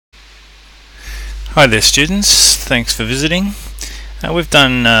Hi there students, thanks for visiting. We've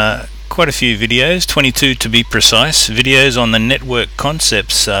done quite a few videos, 22 to be precise, videos on the network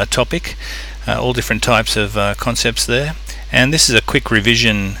concepts topic, all different types of concepts there, and this is a quick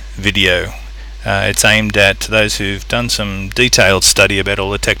revision video. It's aimed at those who've done some detailed study about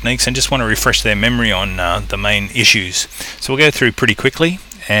all the techniques and just want to refresh their memory on the main issues. So we'll go through pretty quickly,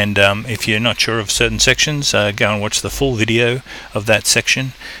 and if you're not sure of certain sections, go and watch the full video of that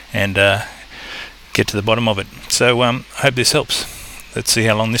section and get to the bottom of it. So I hope this helps. Let's see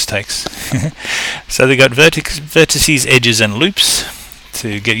how long this takes. So they've got vertices, edges and loops.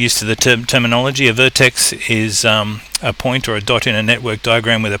 To get used to the terminology, a vertex is a point or a dot in a network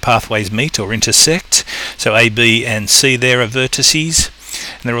diagram where the pathways meet or intersect. So A, B and C there are vertices,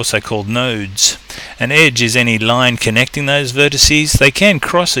 and they're also called nodes. An edge is any line connecting those vertices. They can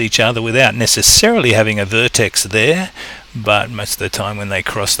cross each other without necessarily having a vertex there, but most of the time when they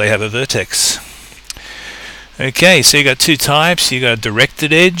cross they have a vertex. Okay, so you've got two types. You've got a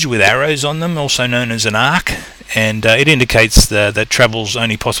directed edge with arrows on them, also known as an arc, and it indicates that travel's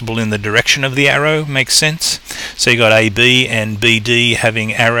only possible in the direction of the arrow. Makes sense. So you've got AB and BD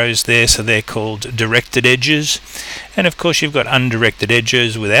having arrows there, so they're called directed edges. And of course you've got undirected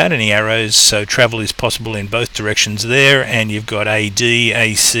edges without any arrows, so travel is possible in both directions there, and you've got AD,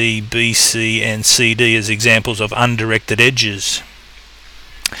 AC, BC and CD as examples of undirected edges.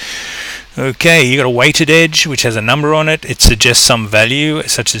 Okay, you've got a weighted edge which has a number on it. It suggests some value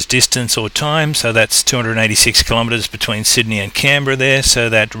such as distance or time, so that's 286 kilometers between Sydney and Canberra there, so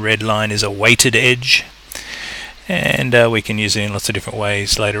that red line is a weighted edge, and we can use it in lots of different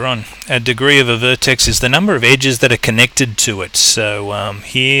ways later on. A degree of a vertex is the number of edges that are connected to it. So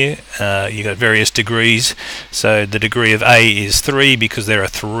here you've got various degrees, so the degree of A is 3 because there are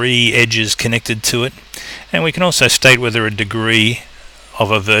 3 edges connected to it, and we can also state whether a degree of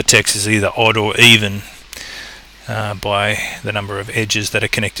a vertex is either odd or even by the number of edges that are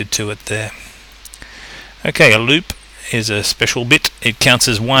connected to it there. Okay, a loop is a special bit. It counts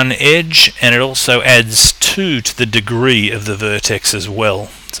as one edge, and it also adds 2 to the degree of the vertex as well.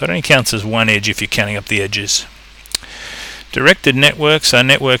 So it only counts as one edge if you're counting up the edges. Directed networks are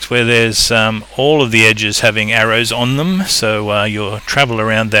networks where there's all of the edges having arrows on them, so your travel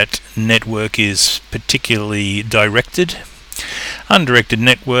around that network is particularly directed. Undirected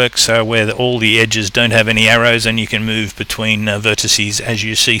networks are where all the edges don't have any arrows and you can move between vertices as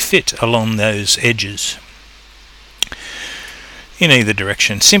you see fit along those edges in either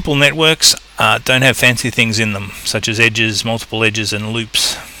direction. Simple networks don't have fancy things in them, such as edges, multiple edges and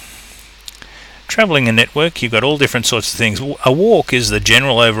loops. Travelling a network, you've got all different sorts of things. A walk is the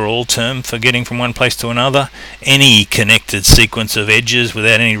general overall term for getting from one place to another. Any connected sequence of edges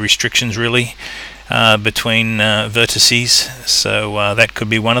without any restrictions really between vertices, so that could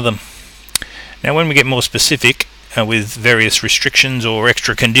be one of them. Now when we get more specific with various restrictions or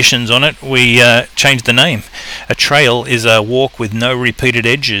extra conditions on it, we change the name. A trail is a walk with no repeated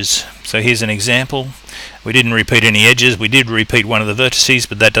edges. So here's an example. We didn't repeat any edges, we did repeat one of the vertices,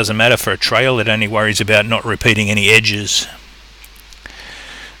 but that doesn't matter for a trail. It only worries about not repeating any edges.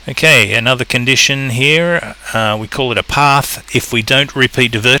 Okay, another condition here, we call it a path if we don't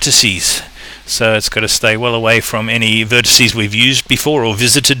repeat vertices. So it's got to stay well away from any vertices we've used before or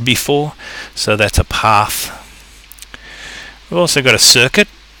visited before, so that's a path. We've also got a circuit.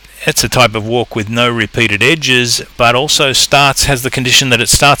 It's a type of walk with no repeated edges, but also has the condition that it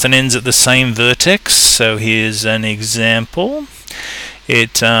starts and ends at the same vertex. So here's an example.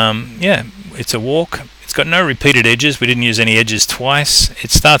 It's a walk. It's got no repeated edges. We didn't use any edges twice.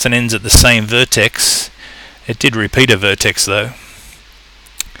 It starts and ends at the same vertex. It did repeat a vertex though.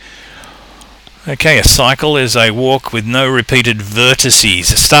 Okay, a cycle is a walk with no repeated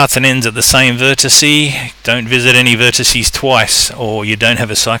vertices. It starts and ends at the same vertice. Don't visit any vertices twice or you don't have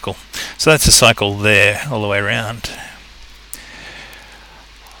a cycle. So that's a cycle there all the way around.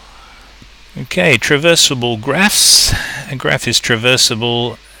 Okay, traversable graphs. A graph is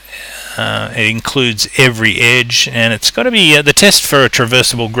traversable. It includes every edge, and it's got to be the test for a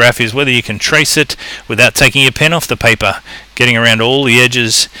traversable graph is whether you can trace it without taking your pen off the paper, getting around all the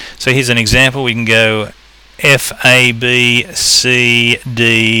edges. So here's an example. We can go F, A, B, C,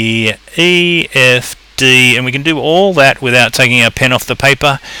 D, E, F, D, and we can do all that without taking our pen off the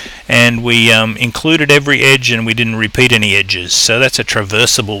paper, and we included every edge and we didn't repeat any edges. So that's a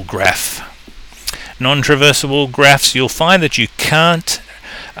traversable graph. Non-traversable graphs, you'll find that you can't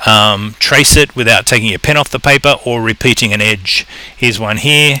trace it without taking your pen off the paper or repeating an edge. Here's one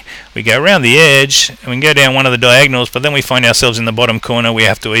here. We go around the edge and we can go down one of the diagonals, but then we find ourselves in the bottom corner. We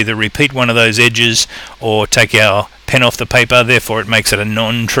have to either repeat one of those edges or take our pen off the paper, therefore it makes it a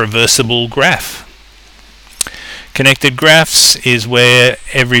non-traversable graph. Connected graphs is where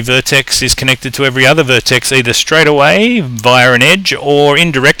every vertex is connected to every other vertex either straight away via an edge or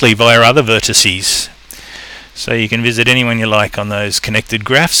indirectly via other vertices. So you can visit anyone you like on those connected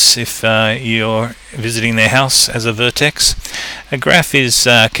graphs if you're visiting their house as a vertex. A graph is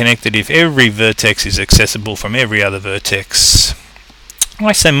connected if every vertex is accessible from every other vertex.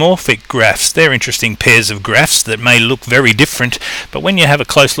 Isomorphic graphs, they're interesting pairs of graphs that may look very different, but when you have a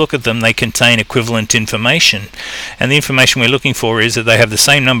close look at them they contain equivalent information, and the information we're looking for is that they have the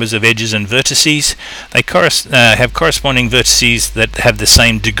same numbers of edges and vertices. They have corresponding vertices that have the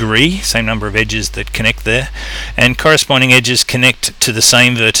same degree, same number of edges that connect there, and corresponding edges connect to the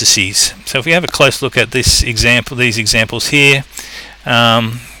same vertices. So if we have a close look at this example, these examples here,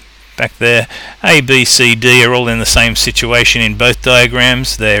 back there, A, B, C, D are all in the same situation in both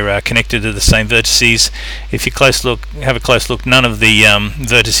diagrams. They're connected to the same vertices. If you have a close look, none of the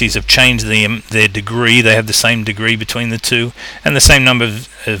vertices have changed their degree. They have the same degree between the two, and the same number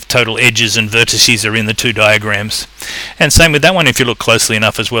of total edges and vertices are in the two diagrams. And same with that one if you look closely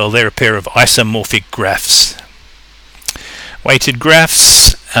enough as well. They're a pair of isomorphic graphs. Weighted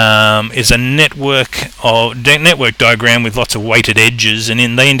graphs is a network diagram with lots of weighted edges,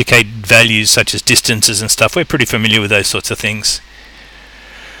 and they indicate values such as distances and stuff. We're pretty familiar with those sorts of things.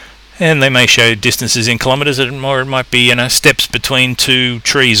 And they may show distances in kilometres, or it might be steps between two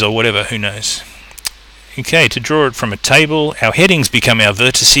trees or whatever, who knows. Okay, to draw it from a table, our headings become our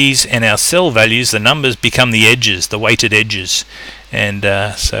vertices, and our cell values, the numbers, become the edges, the weighted edges. And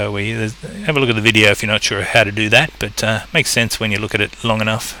so we have a look at the video if you're not sure how to do that, but makes sense when you look at it long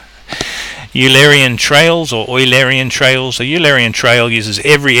enough. Eulerian trails or Eulerian trails. A Eulerian trail uses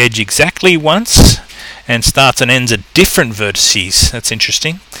every edge exactly once and starts and ends at different vertices. That's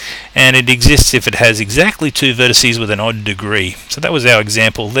interesting. And it exists if it has exactly two vertices with an odd degree. So that was our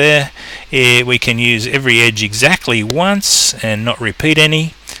example there. We can use every edge exactly once and not repeat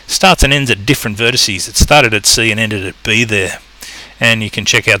any. Starts and ends at different vertices. It started at C and ended at B there. And you can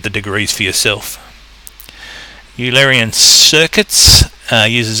check out the degrees for yourself. Eulerian circuits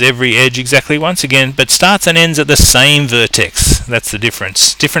uses every edge exactly once again, but starts and ends at the same vertex. That's the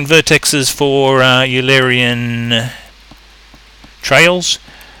difference. Different vertexes for Eulerian trails,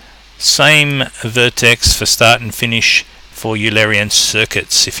 same vertex for start and finish for Eulerian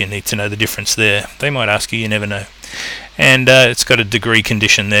circuits, if you need to know the difference there. They might ask you never know. And it's got a degree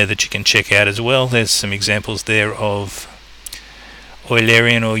condition there that you can check out as well. There's some examples there of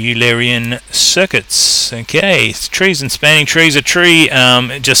Eulerian or Eulerian circuits. Okay, trees and spanning trees. A tree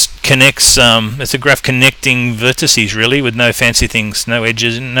just connects, it's a graph connecting vertices really, with no fancy things, no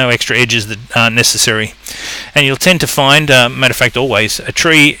edges, no extra edges that aren't necessary. And you'll tend to find, matter of fact always, a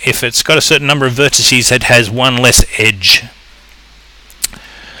tree, if it's got a certain number of vertices, it has one less edge.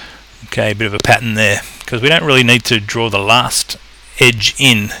 Okay, a bit of a pattern there, because we don't really need to draw the last edge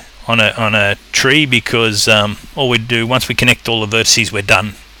in on a tree, because all we do, once we connect all the vertices, we're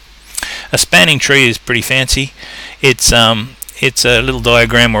done. A spanning tree is pretty fancy. It's a little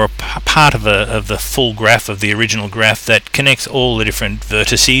diagram or a part of the full graph of the original graph that connects all the different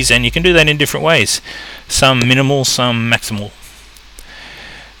vertices, and you can do that in different ways. Some minimal, some maximal.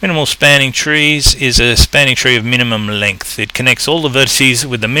 Minimal spanning trees is a spanning tree of minimum length. It connects all the vertices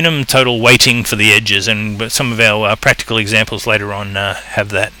with the minimum total weighting for the edges, and some of our practical examples later on have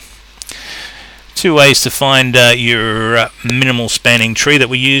that. Two ways to find your minimal spanning tree that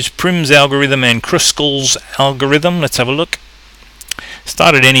we use: Prim's algorithm and Kruskal's algorithm. Let's have a look.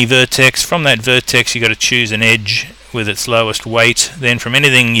 Start at any vertex. From that vertex you've got to choose an edge with its lowest weight. Then from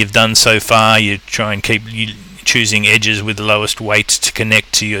anything you've done so far, you try and keep choosing edges with the lowest weight to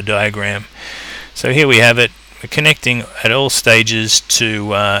connect to your diagram. So here we have it. We're connecting at all stages to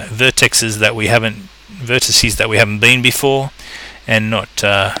vertices that we haven't been before, and not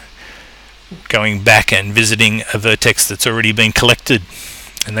going back and visiting a vertex that's already been collected.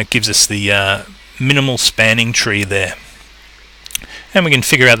 And that gives us the minimal spanning tree there. And we can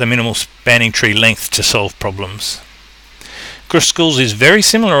figure out the minimal spanning tree length to solve problems. Kruskal's is very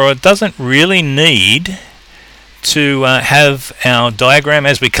similar, or it doesn't really need to have our diagram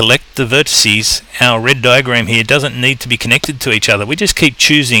as we collect the vertices. Our red diagram here doesn't need to be connected to each other. We just keep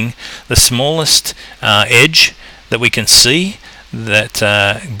choosing the smallest edge that we can see that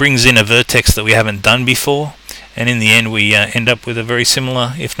brings in a vertex that we haven't done before, and in the end we end up with a very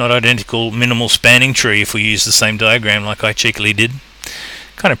similar, if not identical, minimal spanning tree if we use the same diagram like I cheekily did.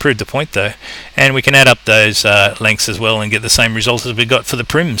 Kind of proved the point though, and we can add up those lengths as well and get the same result as we got for the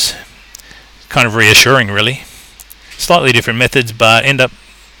prims. Kind of reassuring really. Slightly different methods, but end up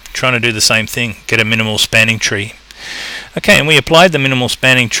trying to do the same thing, get a minimal spanning tree. Okay, and we applied the minimal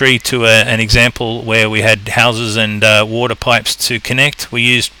spanning tree to an example where we had houses and water pipes to connect. We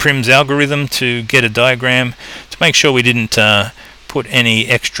used Prim's algorithm to get a diagram to make sure we didn't put any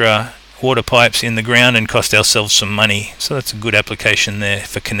extra water pipes in the ground and cost ourselves some money. So that's a good application there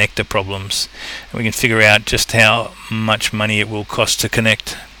for connector problems. And we can figure out just how much money it will cost to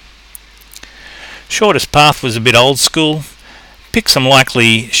connect. Shortest path was a bit old school. Pick some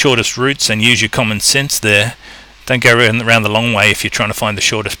likely shortest routes and use your common sense there. Don't go around the long way if you're trying to find the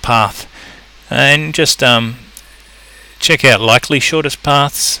shortest path. And just check out likely shortest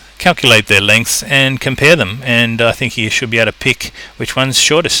paths, calculate their lengths and compare them, and I think you should be able to pick which one's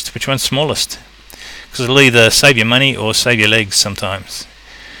shortest, which one's smallest, because it'll either save you money or save your legs sometimes.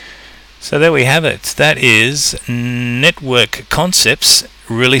 So there we have it. That is network concepts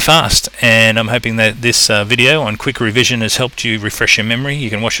really fast, and I'm hoping that this video on quick revision has helped you refresh your memory. You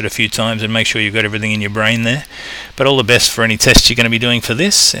can watch it a few times and make sure you've got everything in your brain there. But all the best for any tests you're going to be doing for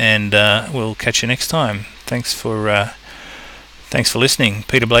this, and we'll catch you next time. Thanks for listening.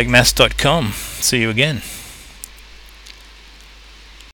 PeterBlakeMaths.com. See you again.